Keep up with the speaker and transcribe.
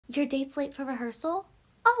Your date's late for rehearsal?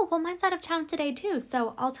 Oh, well, mine's out of town today too,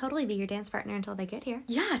 so I'll totally be your dance partner until they get here.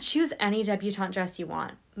 Yeah, choose any debutante dress you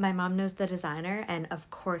want. My mom knows the designer, and of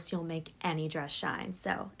course you'll make any dress shine,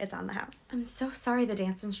 so it's on the house. I'm so sorry the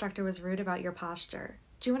dance instructor was rude about your posture.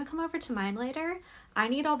 Do you want to come over to mine later? I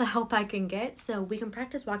need all the help I can get so we can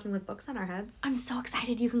practice walking with books on our heads. I'm so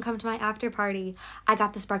excited you can come to my after party. I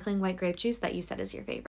got the sparkling white grape juice that you said is your favorite.